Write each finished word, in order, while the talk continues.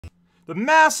The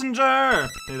Messenger!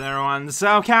 Hey there, everyone, the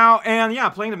SoCow, and yeah,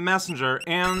 playing the Messenger,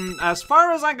 and as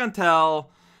far as I can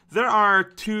tell, there are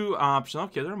two options.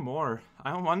 Okay, there are more.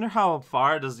 I wonder how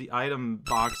far does the item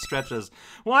box stretches.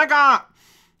 Well, I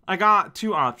got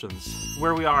two options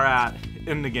where we are at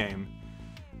in the game.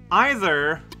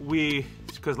 Either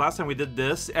because last time we did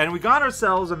this, and we got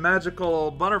ourselves a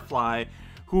magical butterfly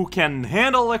who can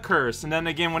handle a curse, and then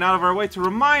again went out of our way to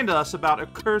remind us about a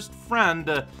cursed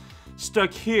friend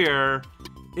stuck here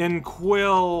in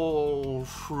Quillshroom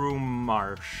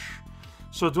Marsh.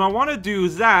 So do I want to do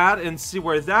that and see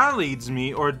where that leads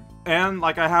me, and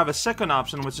like I have a second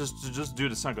option, which is to just do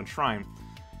the Sunken Shrine.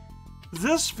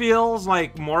 This feels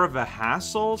like more of a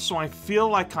hassle, so I feel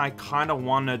like I kind of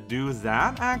want to do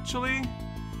that, actually.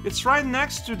 It's right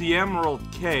next to the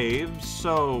Emerald Cave,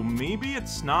 so maybe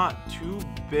it's not too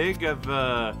big of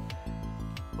a...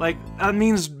 Like, that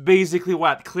means basically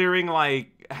what? Clearing, like,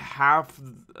 half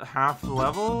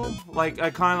level? Like, I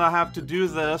kind of have to do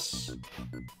this.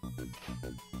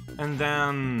 And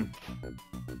then...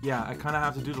 Yeah, I kind of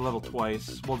have to do the level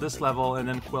twice. Well, this level and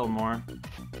then Quill more.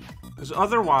 Because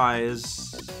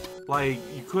otherwise, like,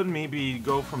 you could maybe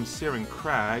go from Searing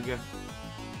Crag.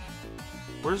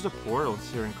 Where's the portal in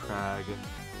Searing Crag?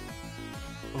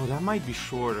 Oh, that might be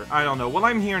shorter. I don't know. Well,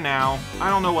 I'm here now. I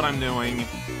don't know what I'm doing.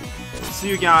 See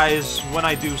you guys when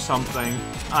I do something.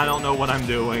 I don't know what I'm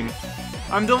doing.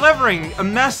 I'm delivering a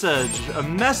message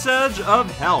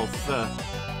of health.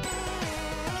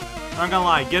 Not gonna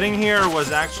lie, getting here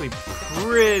was actually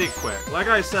pretty quick. Like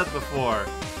I said before,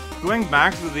 going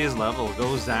back through these levels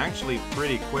goes actually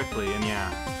pretty quickly, and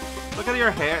yeah. Look at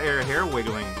your hair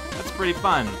wiggling. That's pretty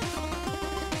fun.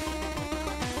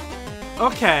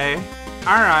 Okay.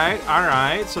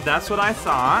 Alright, so that's what I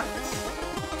thought.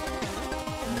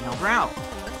 And help her out.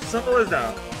 Simple as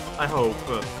that, I hope.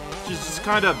 She's just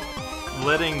kind of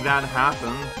letting that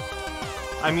happen.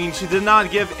 I mean, she did not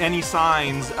give any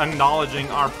signs acknowledging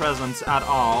our presence at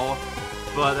all.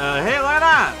 But, hey, look at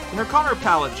that! Her color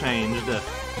palette changed.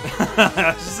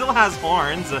 She still has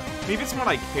horns. Maybe it's more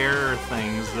like hair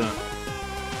things.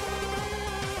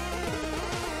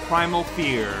 Primal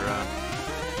Fear.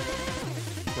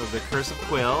 So the Curse of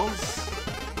Quills.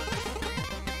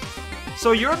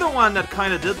 So you're the one that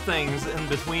kind of did things in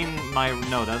between my...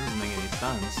 No, that doesn't make any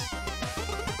sense.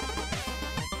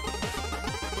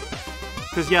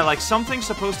 Because, yeah, like, something's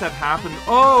supposed to have happened...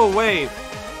 Oh, wait.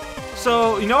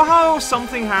 So, you know how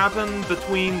something happened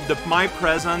between my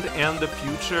present and the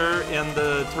future in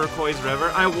the Turquoise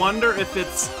River? I wonder if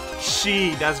it's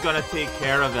she that's gonna take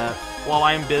care of it while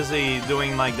I'm busy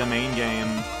doing, like, the main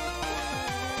game.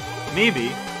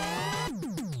 Maybe.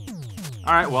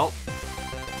 Alright, well.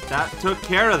 That took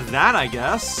care of that, I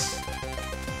guess.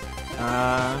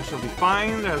 She'll be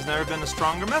fine. There has never been a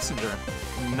stronger messenger.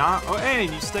 Not... Oh, hey,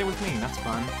 you stay with me. That's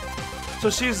fun. So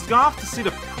she's off to see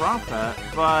the Prophet,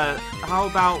 but how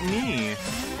about me?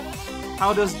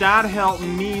 How does that help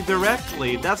me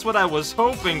directly? That's what I was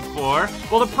hoping for.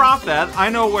 Well, the Prophet, I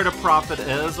know where the Prophet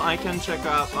is. I can check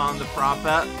up on the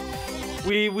Prophet.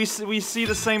 We see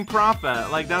the same Prophet.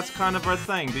 Like, that's kind of our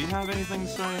thing. Do you have anything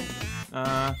to say?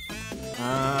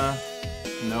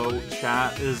 No,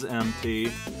 chat is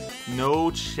empty. No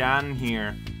chat in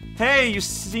here. Hey, you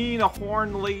seen a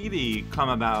horned lady come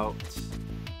about?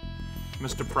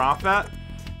 Mr. Prophet?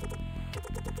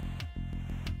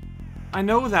 I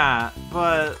know that,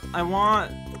 but I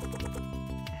want...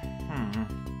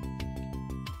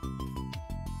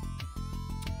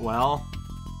 Well...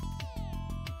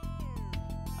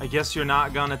 I guess you're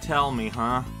not gonna tell me,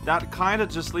 huh? That kinda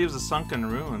just leaves the Sunken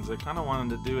Ruins. I kinda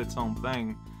wanted to do its own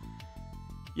thing.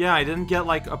 Yeah, I didn't get,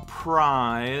 like, a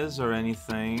prize or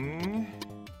anything.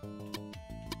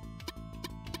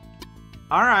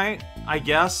 Alright, I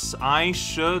guess I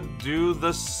should do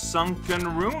the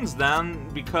Sunken Ruins then,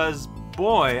 because,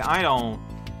 boy, I don't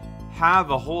have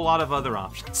a whole lot of other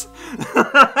options.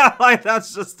 Like,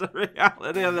 that's just the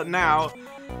reality of it now.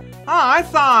 I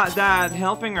thought that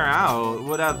helping her out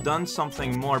would have done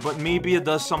something more, but maybe it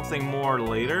does something more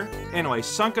later. Anyway,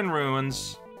 Sunken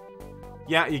Ruins.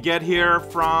 Yeah, you get here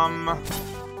from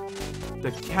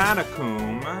the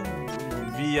Catacomb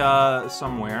via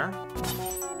somewhere.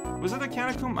 Was it a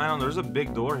Catacomb? I don't know, there's a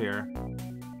big door here.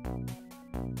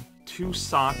 2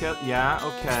 socket, yeah,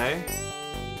 okay.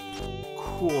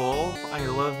 Cool, I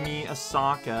love me a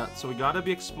socket, so we gotta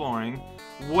be exploring.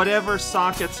 Whatever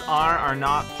sockets are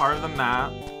not part of the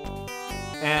map.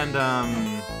 And,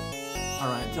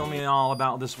 alright, tell me all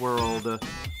about this world,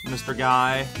 Mr.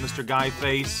 Guy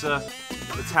Face.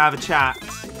 Let's have a chat.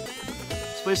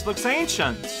 This place looks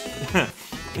ancient.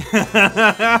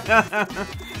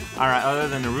 Alright, other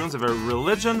than the ruins of a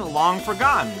religion long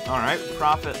forgotten. Alright,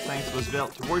 prophet thanks was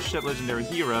built to worship legendary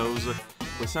heroes.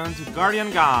 Was sent to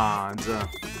guardian gods. What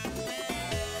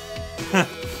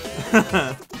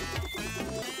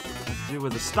to do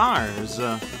with the stars?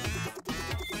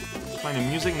 Find a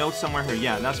music note somewhere here.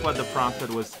 Yeah, that's what the prophet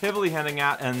was heavily hinting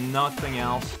at and nothing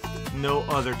else. No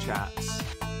other chats.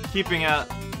 Keeping it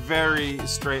very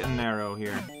straight and narrow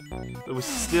here. But we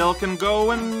still can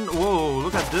go and... Whoa,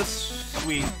 look at this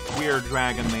sweet, weird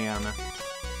dragon man.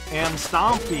 And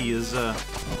Stompies.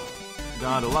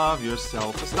 Gotta love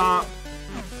yourself a stomp.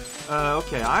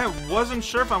 Okay, I wasn't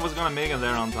sure if I was gonna make it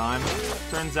there on time.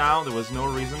 Turns out there was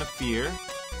no reason to fear.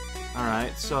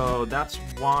 Alright, so that's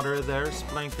water there,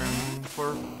 splankering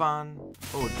for fun.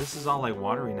 Oh, this is all like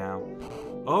watery now.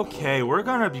 Okay, we're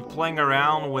gonna be playing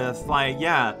around with, like,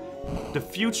 yeah, the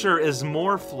future is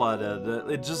more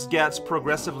flooded. It just gets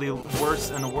progressively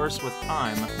worse and worse with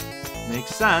time.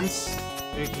 Makes sense,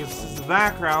 because the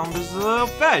background is a little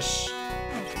fish.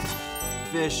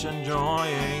 Fish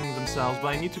enjoying themselves, but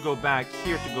I need to go back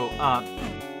here to go up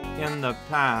in the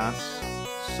past,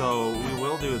 so we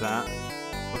will do that.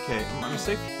 Okay, I'm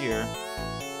safe here.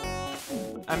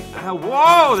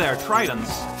 Whoa there,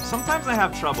 tridents. Sometimes I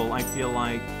have trouble, I feel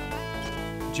like,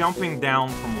 jumping down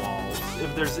from walls.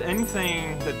 If there's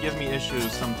anything that gives me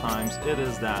issues sometimes, it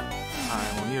is that.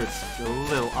 Alright, well here it's a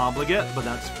little obligate, but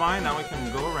that's fine. Now we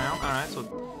can go around. Alright, so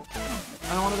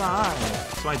I don't want to die.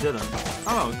 So I didn't.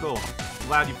 Oh, cool.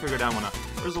 Glad you figured that one out.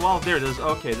 There's a wall. There it is.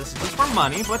 Okay, this is just for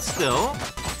money, but still.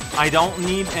 I don't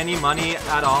need any money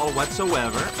at all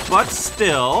whatsoever, but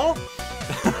still.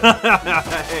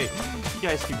 Hey, you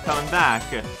guys keep coming back.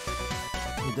 You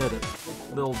did it.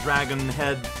 Little dragon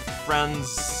head friends,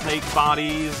 snake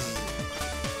bodies,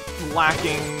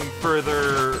 lacking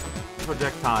further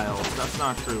projectiles. That's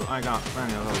not true. I got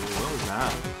plenty of those. What was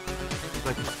that? It's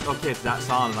like, okay, it's that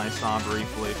saw that I saw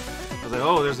briefly. I was like,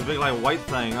 oh, there's a big, like, white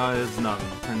thing. Oh, it's nothing.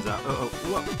 Turns out.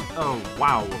 Oh,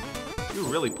 wow. You're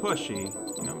really pushy.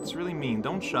 You know, it's really mean.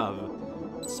 Don't shove.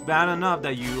 It's bad enough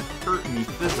that you hurt me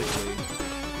physically.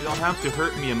 You don't have to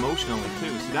hurt me emotionally,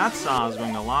 too. See, that saw is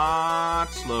going a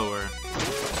lot slower.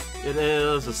 It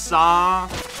is a saw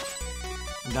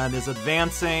that is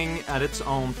advancing at its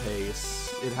own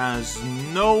pace. It has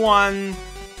no one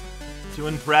to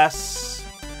impress.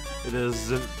 It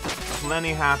is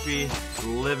plenty happy,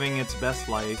 living its best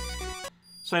life.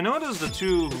 So I noticed the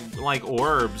two, like,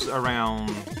 orbs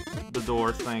around the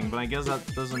door thing, but I guess that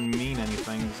doesn't mean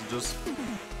anything. This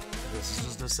is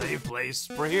just a safe place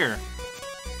for here.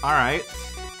 Alright.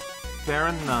 Fair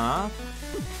enough.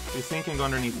 Do you think I can go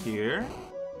underneath here?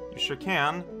 You sure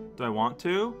can. Do I want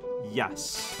to?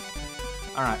 Yes.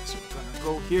 Alright, so we're gonna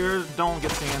go here. Don't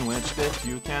get sandwiched if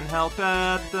you can help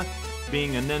it.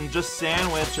 Being a ninja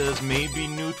sandwich is maybe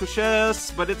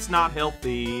nutritious, but it's not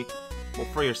healthy. Well,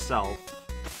 for yourself.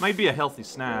 Might be a healthy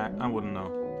snack. I wouldn't know.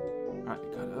 Alright,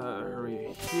 gotta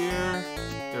hurry here.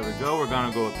 There we go. We're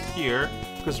gonna go up here.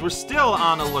 Because we're still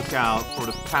on the lookout for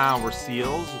the power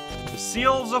seals. The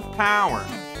seals of power.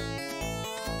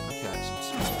 Okay, so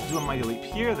just do a mighty leap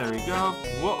here. There we go.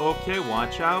 Whoa, okay,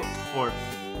 watch out for...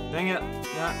 Dang it.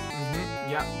 Yeah,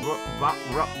 yeah.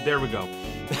 There we go.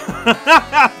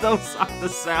 Those are the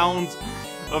sounds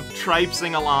of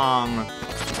tripsing along.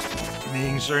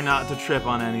 Making sure not to trip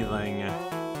on anything.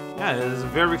 Yeah, it is a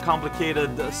very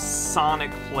complicated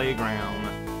Sonic playground.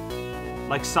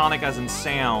 Like Sonic as in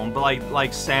sound, but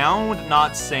like sound,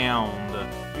 not sound.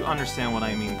 You understand what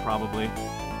I mean, probably.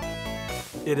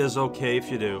 It is okay if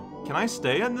you do. Can I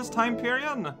stay in this time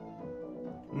period?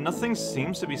 Nothing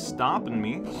seems to be stopping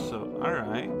me, so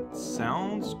alright.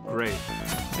 Sounds great.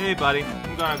 Hey, buddy,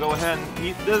 I'm gonna go ahead and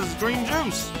eat this green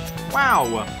juice. Wow!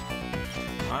 Oh,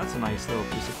 that's a nice little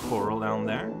piece of coral down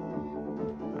there.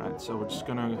 Alright, so we're just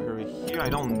gonna hurry here. I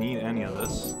don't need any of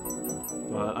this.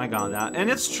 But I got that. And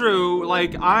it's true,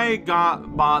 like, I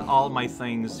bought all my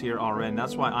things here already, and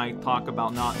that's why I talk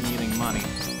about not needing money.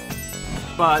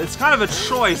 But it's kind of a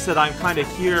choice that I'm kind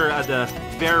of here at the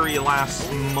very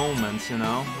last moment, you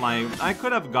know? Like, I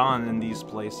could have gone in these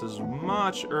places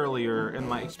much earlier in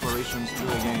my explorations through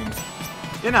the game.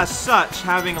 And as such,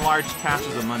 having large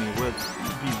caches of money would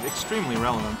be extremely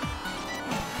relevant.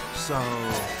 So,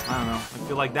 I don't know. I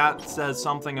feel like that says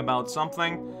something about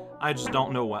something. I just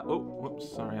don't know what. Oh,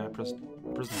 whoops, sorry, I pressed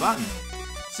the button.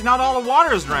 See, not all the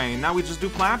water is drained. Now we just do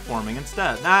platforming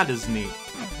instead. That is neat.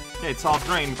 Okay, it's all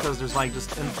drained because there's like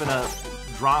just infinite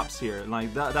drops here.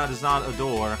 Like, that is not a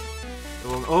door.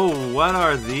 Oh, what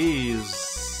are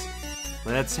these?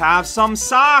 Let's have some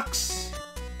socks.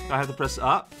 Do I have to press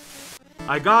up?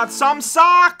 I got some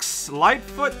socks!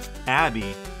 Lightfoot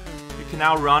Abbey. You can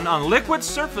now run on liquid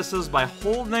surfaces by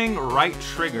holding right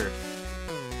trigger.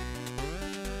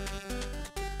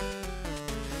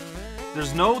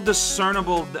 There's no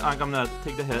discernible... I'm gonna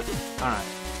take the hit. Alright.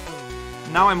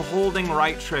 Now I'm holding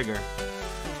right trigger.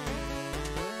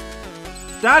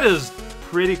 That is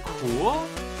pretty cool.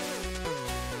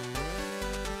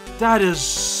 That is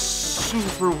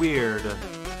super weird.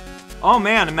 Oh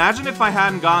man, imagine if I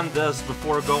hadn't gotten this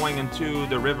before going into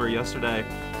the river yesterday.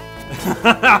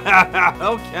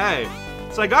 Okay.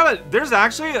 So I got it. There's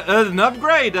actually an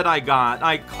upgrade that I got.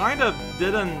 I kind of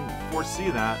didn't foresee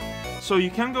that. So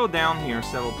you can go down here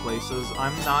several places.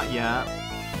 I'm not yet.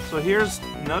 So here's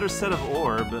another set of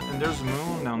orb. And there's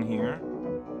moon down here.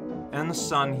 And the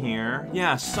sun here.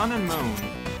 Yeah, sun and moon.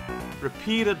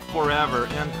 Repeated forever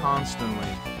and constantly.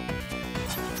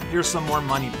 Here's some more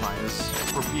money prize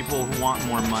for people who want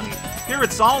more money. Here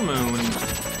it's all moon.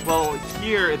 Well,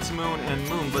 here it's moon and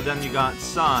moon, but then you got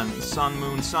sun, sun,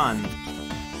 moon, sun.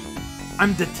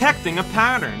 I'm detecting a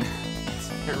pattern. It's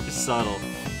very subtle.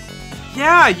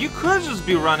 Yeah, you could just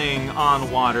be running on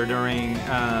water during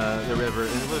the river,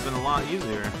 and it would have been a lot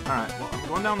easier. Alright, well, I'm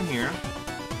going down here,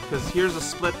 because here's a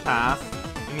split path,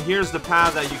 and here's the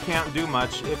path that you can't do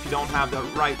much if you don't have the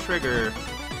right trigger.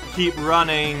 Keep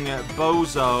running,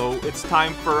 bozo. It's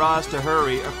time for us to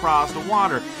hurry across the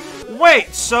water.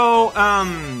 Wait, so,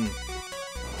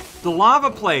 the lava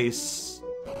place,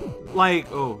 like,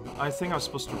 oh, I think I was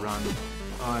supposed to run.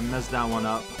 Oh, I messed that one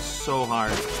up so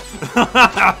hard.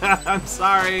 I'm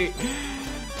sorry.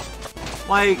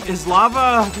 Like, is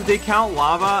lava, do they count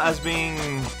lava as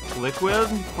being liquid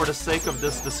for the sake of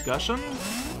this discussion?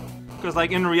 Because,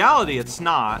 like, in reality, it's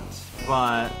not,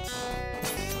 but...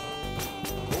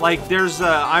 Like, there's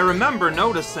I remember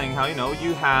noticing how, you know,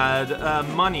 you had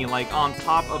money, like, on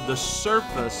top of the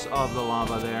surface of the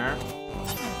lava there.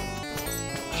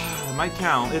 It might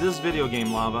count. It is video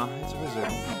game lava. It's a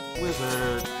wizard.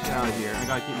 Wizard. Get out of here. I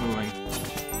gotta keep moving.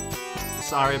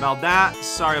 Sorry about that.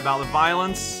 Sorry about the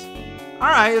violence.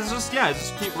 Alright, it's just, yeah,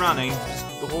 just keep running. Just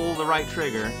hold the right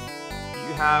trigger.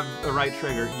 You have a right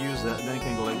trigger, use it, and then you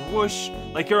can go like, whoosh.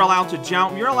 Like, you're allowed to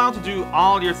jump. You're allowed to do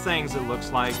all your things, it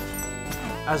looks like.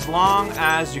 As long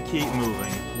as you keep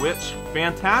moving, which,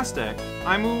 fantastic.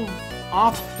 I move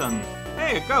often.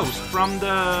 Hey, a ghost from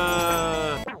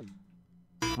the...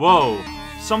 Whoa,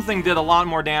 something did a lot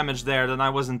more damage there than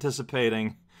I was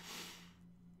anticipating.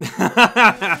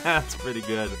 That's pretty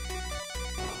good.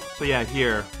 So yeah,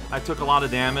 here, I took a lot of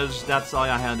damage. That's all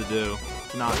I had to do,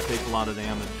 to not take a lot of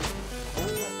damage.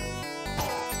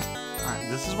 Alright,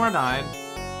 this is where I died.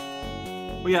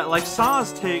 But yeah, like,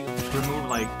 saws remove,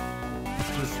 like,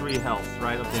 2-3 health,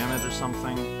 right, of damage or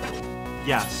something?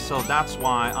 Yes, so that's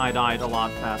why I died a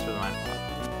lot faster than I thought.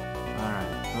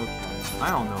 Alright, okay. I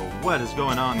don't know what is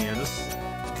going on here.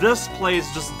 This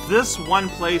place, just this one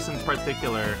place in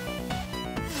particular,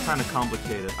 is kind of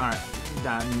complicated. Alright,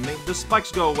 that made the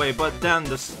spikes go away, but then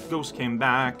this ghost came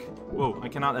back. Whoa, I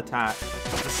cannot attack.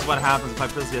 This is what happens if I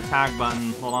press the attack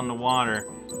button while on the water.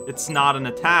 It's not an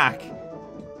attack.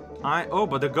 Oh,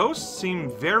 but the ghosts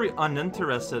seem very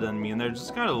uninterested in me, and they're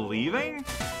just kind of leaving?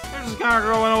 They're just kind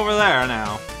of going over there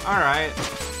now. Alright.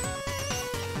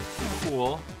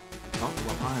 Cool. Oh,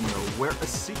 well, I know where a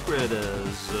secret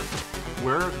is.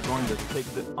 We're going to take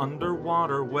the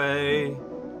underwater way.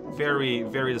 Very,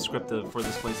 very descriptive for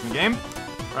this place in the game.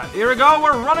 Right, here we go,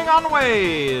 we're running on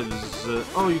waves!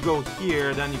 Oh, you go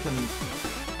here, then you can...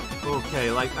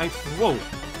 Okay, like, whoa!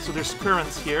 So there's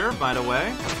currents here, by the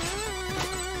way.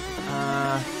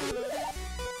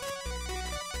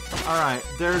 Alright,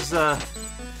 there's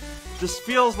this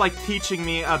feels like teaching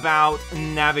me about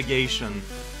navigation.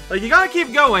 Like, you gotta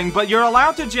keep going, but you're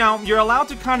allowed to jump, you're allowed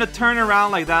to kind of turn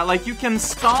around like that. Like, you can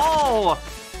stall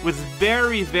with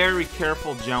very, very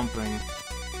careful jumping.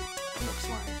 Looks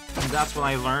like. And that's what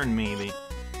I learned, maybe.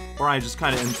 Or I just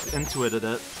kind of intuited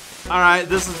it. Alright,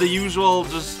 this is the usual,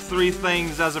 just 3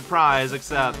 things as a prize,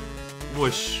 except...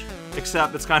 whoosh.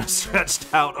 Except it's kind of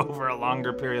stretched out over a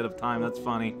longer period of time. That's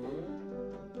funny.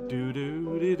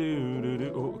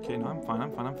 Oh, okay, no, I'm fine,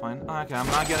 I'm fine, I'm fine. Okay, I'm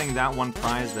not getting that one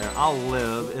prize there. I'll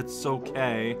live. It's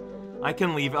okay. I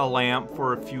can leave a lamp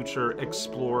for a future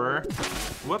explorer.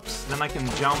 Whoops, then I can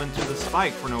jump into the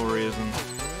spike for no reason.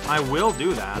 I will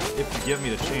do that, if you give me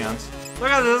the chance.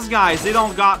 Look at this, guys. They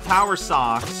don't got power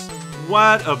socks.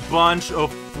 What a bunch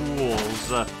of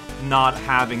fools not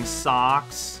having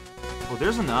socks. Oh,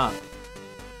 there's an up.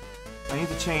 I need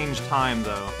to change time,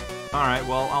 though. Alright,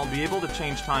 well, I'll be able to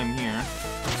change time here.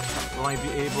 Will I be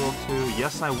able to?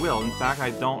 Yes, I will. In fact,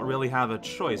 I don't really have a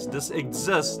choice. This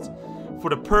exists for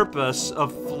the purpose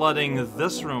of flooding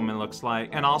this room, it looks like.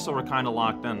 And also, we're kind of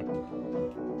locked in.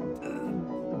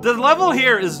 The level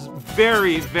here is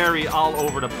very, very all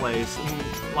over the place.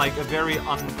 In, like, a very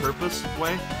unpurposed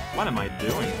way. What am I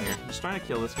doing here? Just trying to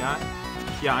kill this guy.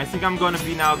 Yeah, I think I'm going to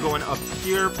be now going up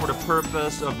here for the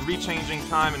purpose of rechanging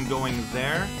time and going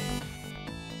there.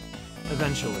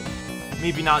 Eventually.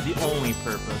 Maybe not the only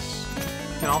purpose.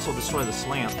 Can also destroy the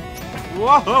slant.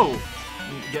 Whoa!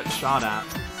 Get shot at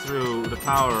through the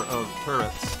power of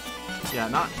turrets. Yeah,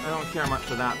 I don't care much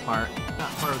for that part. Not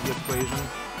part of the equation.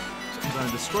 So I'm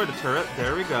gonna destroy the turret.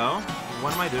 There we go.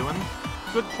 What am I doing?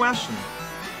 Good question.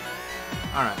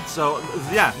 Alright, so,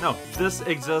 yeah, no. This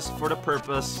exists for the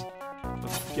purpose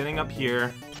of getting up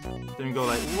here. Then you go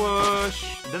like, whoosh.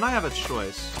 Then I have a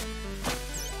choice.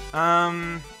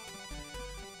 I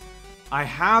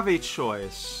have a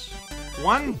choice.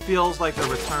 One feels like a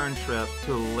return trip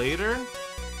to later,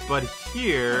 but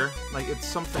here, like, it's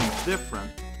something different.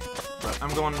 But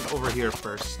I'm going over here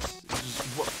first.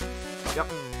 Just, yep,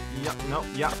 nope,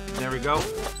 yep, there we go.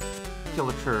 Kill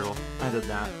a turtle. I did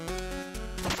that.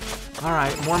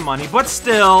 Alright, more money, but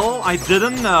still, I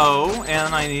didn't know,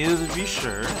 and I needed to be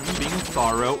sure, and being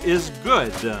thorough is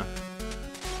good. Alright,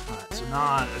 so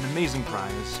not an amazing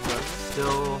prize, but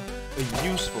still a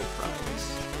useful prize.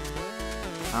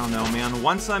 I don't know, man.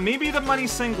 Once maybe the money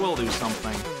sink will do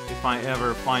something. If I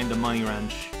ever find a money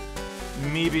wrench.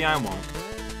 Maybe I won't.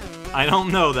 I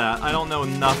don't know that. I don't know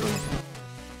nothing.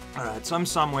 Alright, so I'm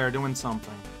somewhere doing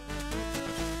something.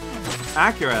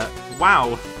 Accurate.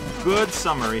 Wow. Good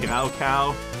summary,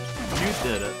 Cow. You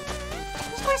did it.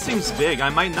 This place seems big. I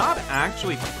might not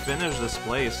actually finish this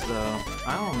place, though.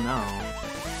 I don't know.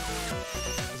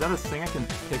 Is that a thing I can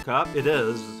pick up? It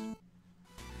is.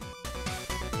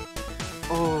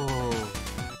 Oh.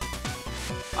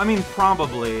 I mean,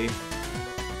 probably.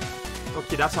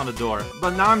 Okay, that's on the door.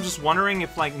 But now I'm just wondering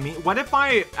if, like, what if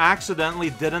I accidentally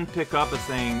didn't pick up a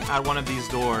thing at one of these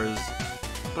doors?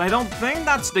 But I don't think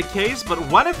that's the case, but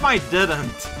what if I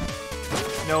didn't?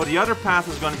 No, the other path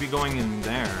is going to be going in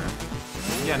there.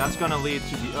 Yeah, that's going to lead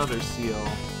to the other seal.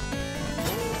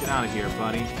 Get out of here,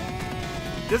 buddy.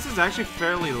 This is actually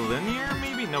fairly linear,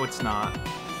 maybe? No, it's not.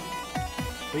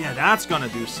 But yeah, that's gonna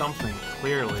do something,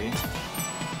 clearly.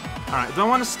 Alright, do I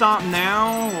want to stop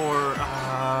now, or...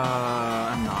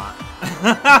 I'm not.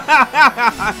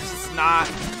 I'm just not.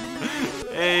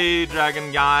 Hey,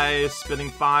 dragon guy, spitting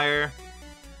fire.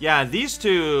 Yeah, these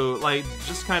two, like,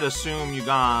 just kind of assume you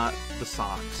got the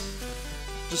socks.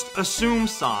 Just assume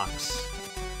socks.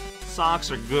 Socks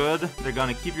are good. They're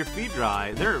gonna keep your feet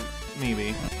dry. They're...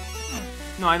 maybe.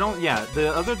 No, I don't... yeah,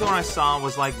 the other door I saw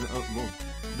was like...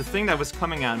 the thing that was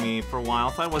coming at me for a while.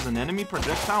 I thought it was an enemy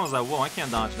projectile. I was like, whoa, I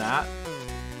can't dodge that.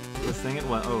 The thing it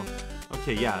was... oh.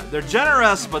 Okay, yeah. They're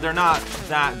generous, but they're not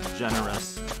that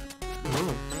generous.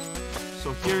 Ooh.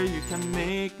 So here you can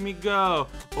make me go,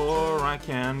 or I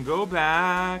can go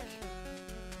back.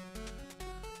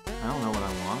 I don't know what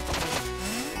I want.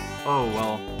 Oh,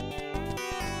 well.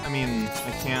 I mean,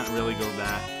 I can't really go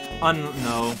back.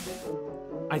 No.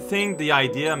 I think the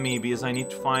idea maybe is I need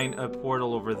to find a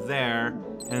portal over there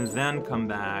and then come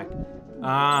back.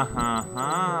 Yeah,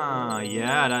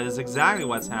 that is exactly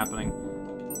what's happening.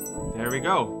 There we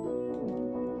go.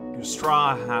 Your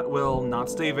straw hat will not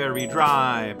stay very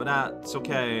dry, but that's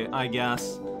okay, I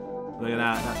guess. Look at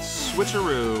that. That's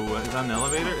switcheroo. Is that an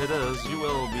elevator? It is. You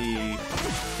will be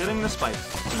hitting the spikes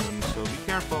soon, so be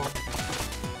careful.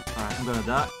 Alright, I'm gonna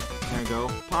duck. There you go.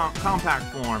 Compact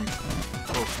form.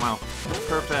 Oh, wow.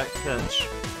 Perfect pitch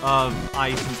of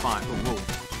ice and fire. Oh, whoa.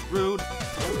 Rude.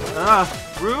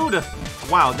 Rude!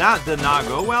 Wow, that did not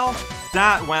go well.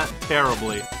 That went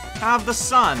terribly. Have the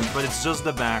sun, but it's just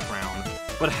the background.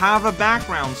 But have a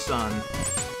background sun.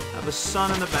 Have a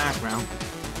sun in the background.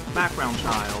 Background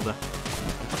child.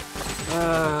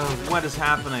 What is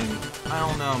happening? I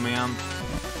don't know, man.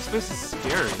 This place is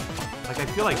scary. Like, I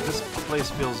feel like this place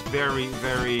feels very,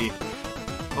 very...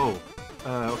 oh.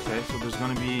 Okay, so there's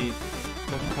gonna be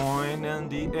a coin in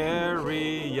the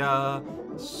area.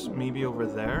 Maybe over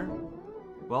there?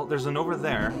 Well, there's an over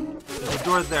there. There's a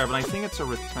door there, but I think it's a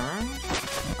return?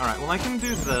 Alright, well I can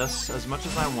do this as much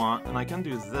as I want, and I can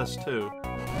do this too.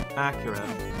 Accurate.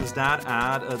 Does that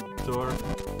add a door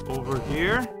over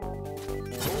here?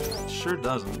 It sure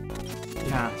doesn't.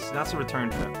 Yeah, so that's a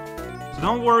return trip. So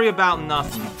don't worry about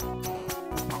nothing.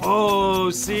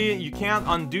 Oh, see? You can't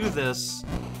undo this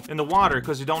in the water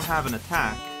because you don't have an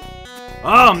attack.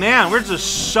 Oh man, we're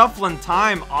just shuffling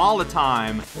time all the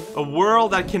time. A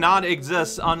world that cannot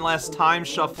exist unless time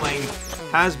shuffling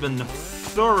has been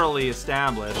thoroughly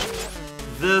established.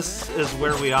 This is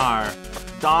where we are.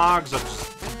 Dogs are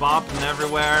just bopping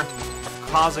everywhere,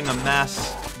 causing a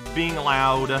mess, being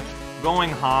loud, going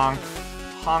honk,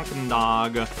 honkin'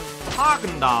 dog.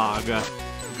 Honkin' dog.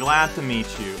 Glad to meet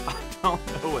you. I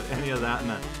don't know what any of that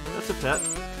meant. That's a pit.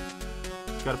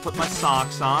 Gotta put my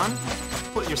socks on.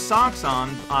 Put your socks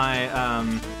on by,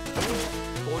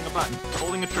 holding a button.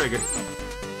 Holding a trigger.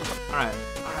 Alright.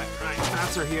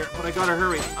 Bats are here, but I gotta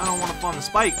hurry. I don't want to fall on the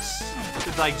spikes.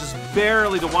 It's like just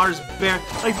barely, the water's bare.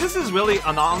 Like, this is really,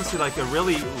 honestly, like a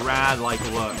really rad, like,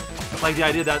 look. Like, the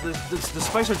idea that the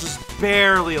spikes are just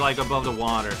barely, like, above the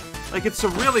water. Like, it's a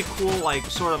really cool, like,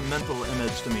 sort of mental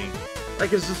image to me.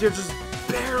 Like, it's just, you're just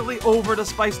barely over the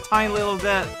spikes tiny little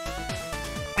bit.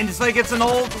 And it's like, it's an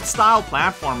old style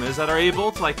platformers that are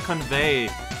able to, like, convey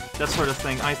that sort of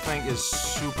thing, I think, is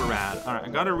super rad. Alright, I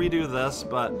gotta redo this,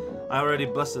 but I already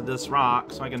busted this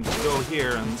rock, so I can just go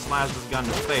here and slash this guy in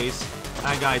the face.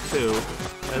 That guy, too.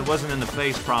 It wasn't in the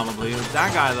face, probably.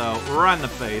 That guy, though, right in the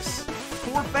face.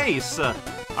 Poor face!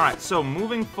 Alright, so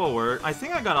moving forward, I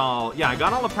think I got all... Yeah, I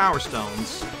got all the power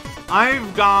stones.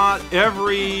 I've got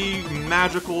every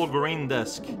magical green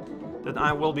disc that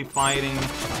I will be fighting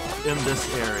in this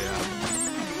area.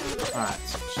 Alright,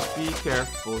 so just be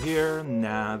careful here.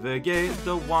 Navigate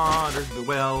the water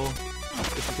well.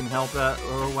 If you can help it.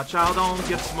 Or watch out, don't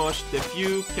get smushed if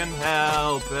you can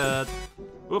help it.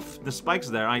 Oof, the spikes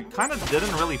there. I kind of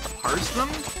didn't really parse them.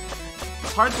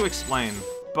 It's hard to explain.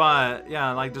 But,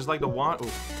 yeah, like, there's like the water.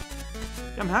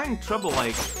 Yeah, I'm having trouble,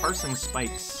 like, parsing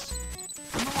spikes.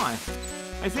 I don't know why.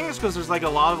 I think it's because there's, like, a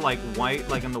lot of, like, white,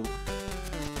 like, in the...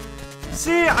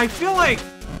 See, I feel like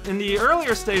in the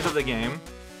earlier stage of the game,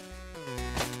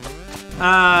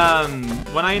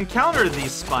 when I encountered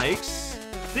these spikes,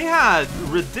 they had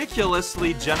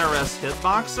ridiculously generous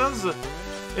hitboxes,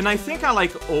 and I think I,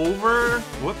 like,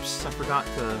 whoops, I forgot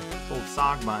to hold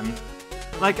sock button.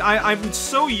 Like, I'm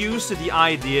so used to the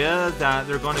idea that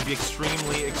they're going to be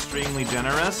extremely, extremely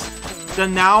generous, that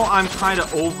now I'm kind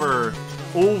of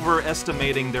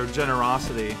overestimating their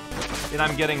generosity, and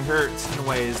I'm getting hurt in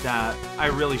ways that I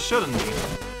really shouldn't be.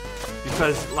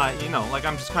 Because, like, you know, like,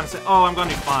 I'm just kind of saying, oh, I'm gonna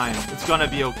be fine, it's gonna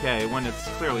be okay, when it's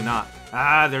clearly not.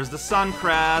 Ah, there's the sun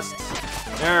crest.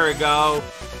 There we go.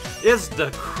 It's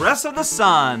the crest of the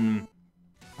sun.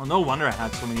 Well, no wonder I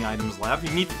had so many items left.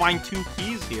 You need to find 2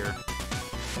 keys here.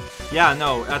 Yeah,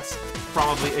 no, that's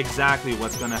probably exactly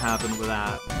what's gonna happen with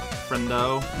that.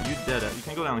 Friendo, you did it. You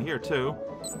can go down here, too.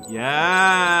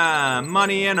 Yeah,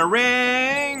 money in a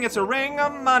ring. It's a ring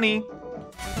of money.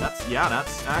 That's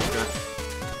accurate.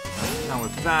 Now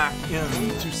we're back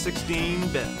into 16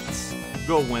 bits.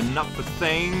 Going up a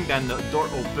thing, then the door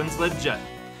opens legit.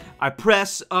 I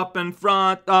press up in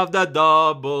front of the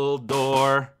double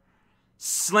door,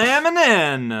 slamming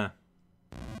in,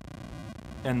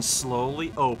 and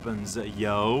slowly opens,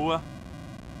 yo.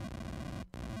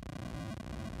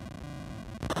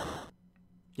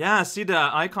 Yeah, see the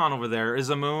icon over there is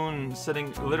a moon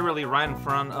sitting literally right in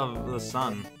front of the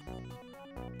sun.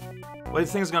 What do you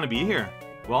think is gonna be here?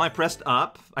 Well, I pressed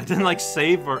up. I didn't, like,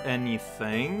 save or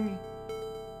anything.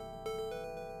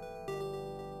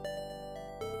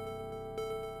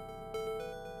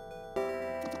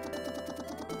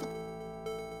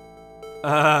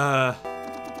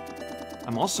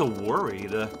 I'm also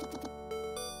worried.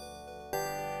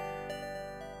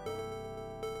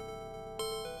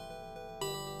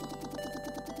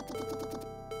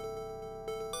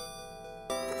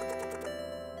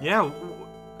 Yeah,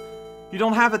 you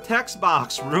don't have a text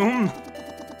box, room.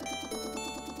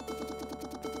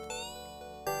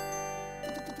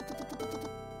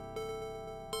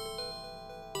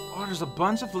 Oh, there's a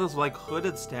bunch of little, like,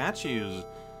 hooded statues.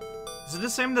 Is it the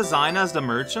same design as the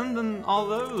merchant and all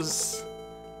those?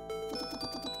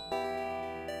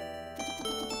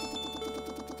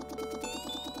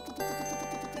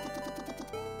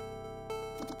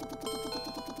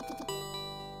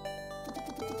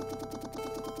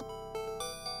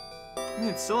 I mean,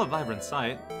 it's still a vibrant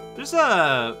sight. There's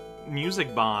a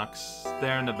music box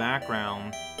there in the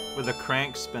background with a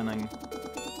crank spinning.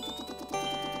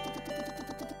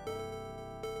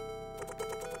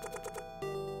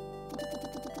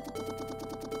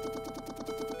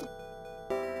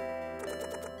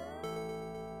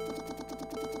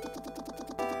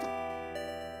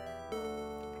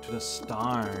 To the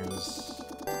stars.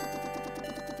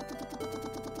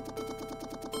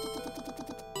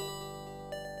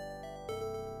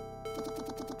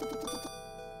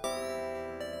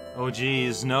 Oh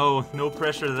geez, no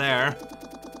pressure there.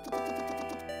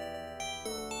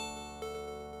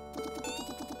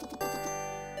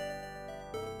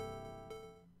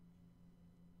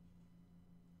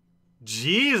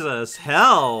 Jesus,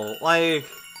 hell, like...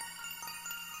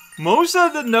 Most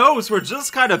of the notes were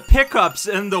just kind of pickups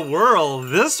in the world.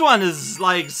 This one is,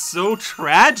 like, so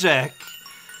tragic.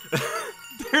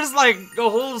 There's, like, a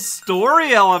whole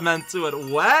story element to it.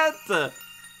 What?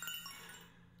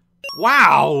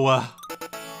 Wow.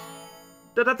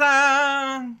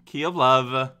 Da-da-da! Key of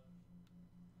Love.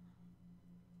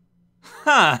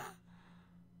 Huh.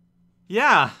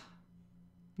 Yeah.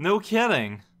 No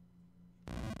kidding.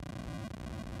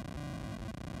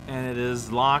 And it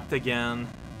is locked again.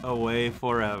 Away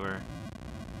forever.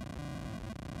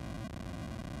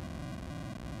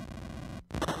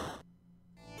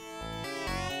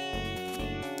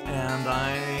 And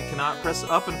I cannot press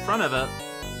up in front of it.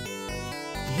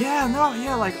 Yeah, no,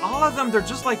 yeah, like all of them, they're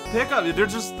just like pickup. They're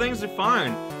just things to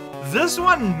find. This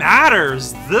one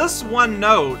matters. This one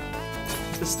note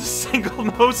is the single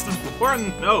most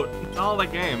important note in all the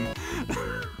game.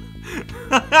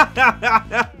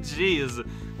 Jeez.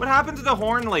 What happened to the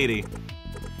horn lady?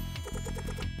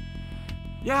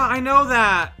 Yeah, I know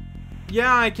that.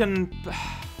 Yeah, I can...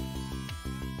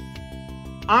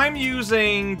 I'm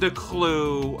using the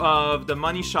clue of the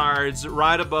money shards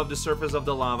right above the surface of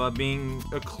the lava being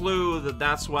a clue that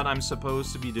that's what I'm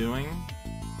supposed to be doing.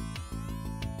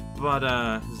 But,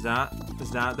 is that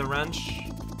the wrench?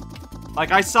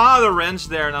 Like, I saw the wrench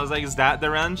there and I was like, is that the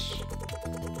wrench?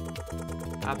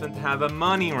 Happen to have a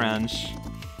money wrench.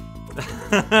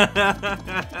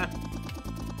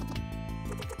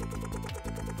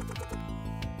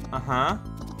 Uh-huh.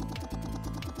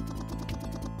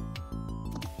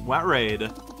 What raid?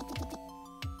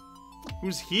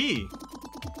 Who's he?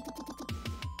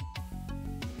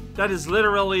 That is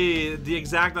literally the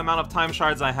exact amount of time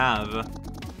shards I have.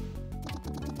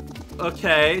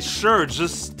 Okay, sure,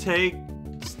 just take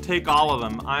all of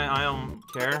them. I don't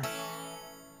care.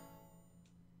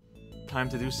 Time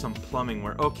to do some plumbing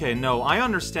work. Okay, no, I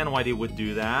understand why they would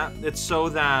do that. It's so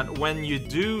that when you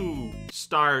do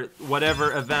start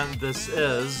whatever event this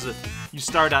is, you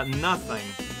start at nothing.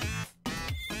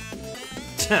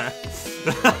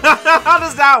 How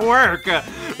does that work?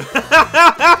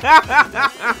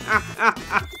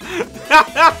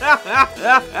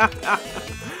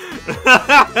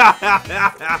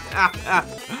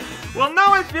 Well,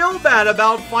 now I feel bad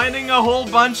about finding a whole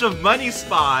bunch of money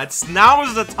spots. Now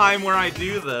is the time where I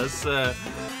do this.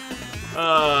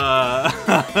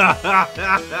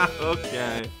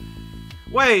 Okay.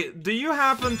 Wait, do you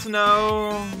happen to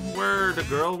know where the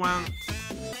girl went?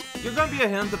 You're gonna be a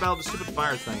hint about the stupid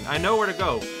fire thing. I know where to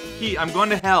go. I'm going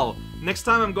to hell. Next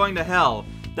time I'm going to hell.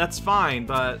 That's fine,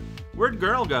 but where'd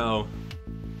girl go?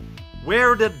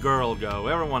 Where did girl go?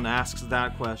 Everyone asks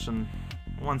that question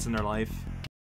once in their life.